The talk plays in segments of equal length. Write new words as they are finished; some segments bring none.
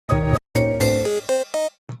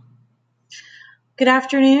Good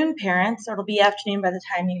afternoon, parents. It'll be afternoon by the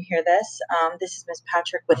time you hear this. This is Ms.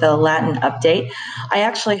 Patrick with a Latin update. I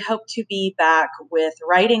actually hope to be back with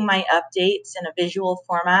writing my updates in a visual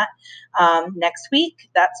format next week.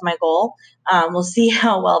 That's my goal. We'll see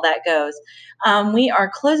how well that goes. We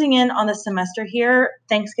are closing in on the semester here.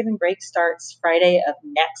 Thanksgiving break starts Friday of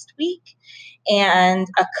next week. And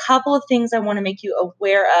a couple of things I want to make you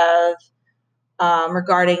aware of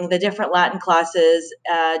regarding the different Latin classes,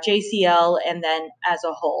 JCL, and then as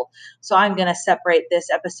a whole. So I'm going to separate this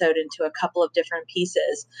episode into a couple of different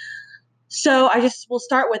pieces. So we'll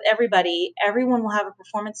start with everybody. Everyone will have a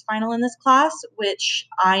performance final in this class, which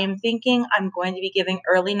I am thinking I'm going to be giving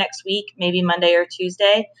early next week, maybe Monday or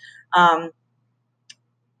Tuesday.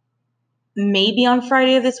 Maybe on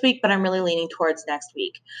Friday of this week, but I'm really leaning towards next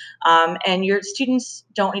week. And your students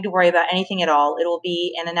don't need to worry about anything at all. It will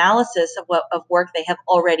be an analysis of work they have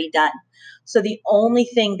already done. So the only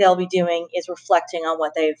thing they'll be doing is reflecting on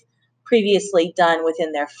what they've previously done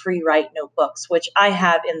within their free write notebooks, which I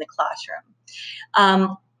have in the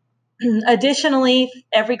classroom. Additionally,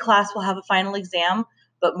 every class will have a final exam,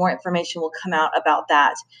 but more information will come out about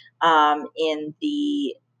that in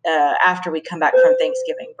the after we come back from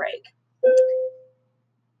Thanksgiving break.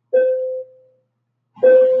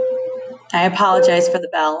 I apologize for the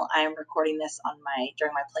bell. I am recording this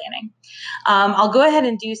during my planning. I'll go ahead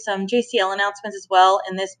and do some JCL announcements as well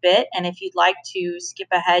in this bit, and if you'd like to skip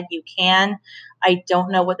ahead, you can. I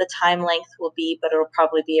don't know what the time length will be, but it'll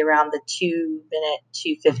probably be around the 2-minute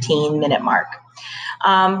to 15-minute mark.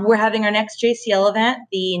 We're having our next JCL event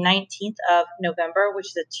the 19th of November, which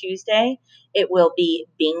is a Tuesday. It will be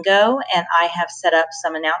bingo, and I have set up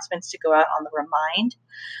some announcements to go out on the Remind.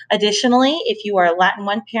 Additionally, if you are a Latin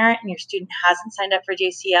 1 parent and your student hasn't signed up for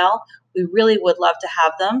JCL, we really would love to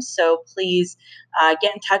have them. So please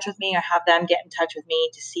get in touch with me or have them get in touch with me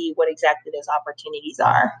to see what exactly those opportunities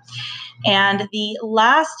are. And the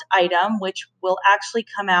last item, which will actually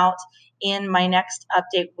come out in my next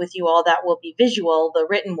update with you all, that will be visual, the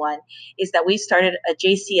written one, is that we started a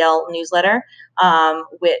JCL newsletter,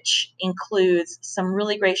 which includes some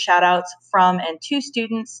really great shout outs from and to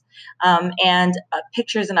students and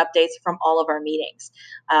pictures and updates from all of our meetings.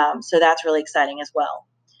 So that's really exciting as well.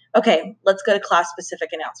 Okay, let's go to class-specific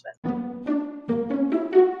announcement.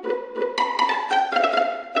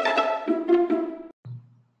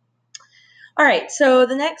 All right, so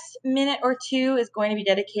the next minute or two is going to be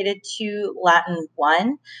dedicated to Latin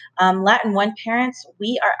 1. Latin 1 parents,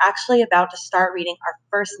 we are actually about to start reading our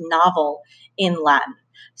first novel in Latin.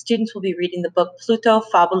 Students will be reading the book Pluto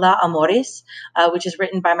Fabula Amoris, which is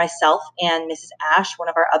written by myself and Mrs. Ash, one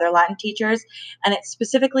of our other Latin teachers, and it's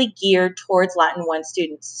specifically geared towards Latin 1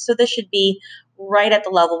 students. So this should be right at the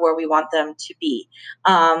level where we want them to be.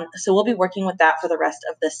 So we'll be working with that for the rest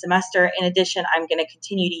of the semester. In addition, I'm going to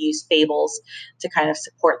continue to use fables to kind of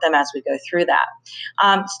support them as we go through that.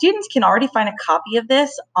 Students can already find a copy of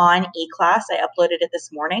this on eClass. I uploaded it this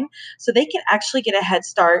morning, so they can actually get a head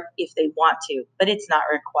start if they want to, but it's not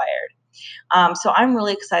required. So I'm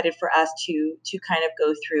really excited for us to kind of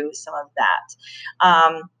go through some of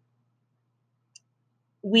that.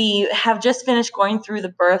 We have just finished going through the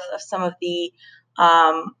birth of some of the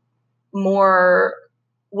more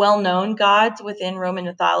well-known gods within Roman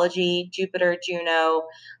mythology: Jupiter, Juno,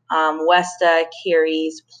 Vesta,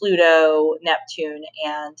 Ceres, Pluto, Neptune,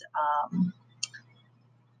 and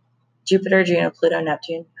Jupiter, Juno, Pluto,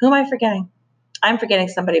 Neptune. Who am I forgetting? I'm forgetting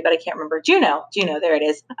somebody, but I can't remember. Juno, there it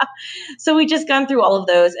is. So we just gone through all of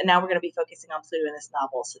those, and now we're going to be focusing on Pluto in this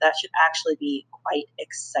novel. So that should actually be quite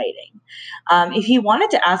exciting. If you wanted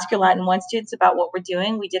to ask your Latin 1 students about what we're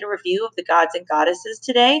doing, we did a review of the gods and goddesses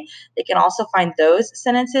today. They can also find those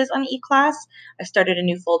sentences on eClass. I started a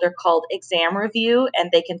new folder called Exam Review, and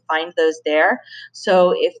they can find those there.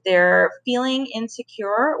 So if they're feeling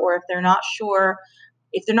insecure or if they're not sure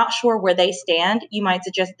where they stand, you might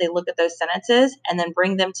suggest they look at those sentences and then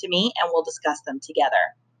bring them to me and we'll discuss them together.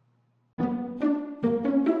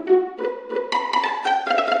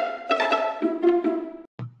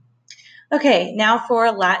 Okay, now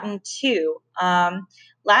for Latin 2.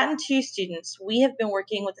 Latin 2 students, we have been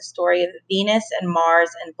working with the story of Venus and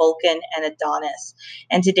Mars and Vulcan and Adonis.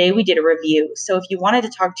 And today we did a review. So if you wanted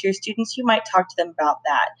to talk to your students, you might talk to them about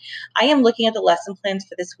that. I am looking at the lesson plans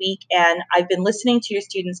for this week, and I've been listening to your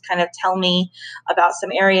students kind of tell me about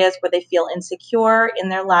some areas where they feel insecure in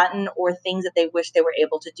their Latin or things that they wish they were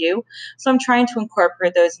able to do. So I'm trying to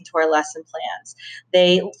incorporate those into our lesson plans.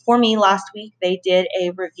 For me last week, they did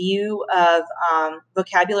a review of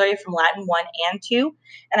vocabulary from Latin 1 and 2.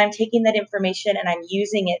 and I'm taking that information and I'm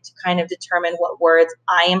using it to kind of determine what words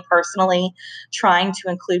I am personally trying to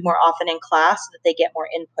include more often in class so that they get more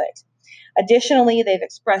input. Additionally, they've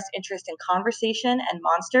expressed interest in conversation and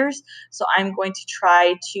monsters, so I'm going to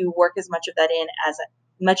try to work as much of that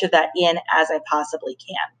in as I possibly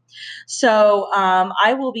can. So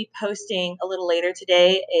I will be posting a little later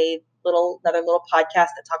today another little podcast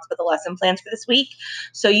that talks about the lesson plans for this week.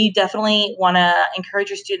 So you definitely want to encourage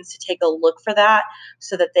your students to take a look for that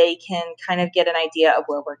so that they can kind of get an idea of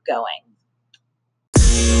where we're going.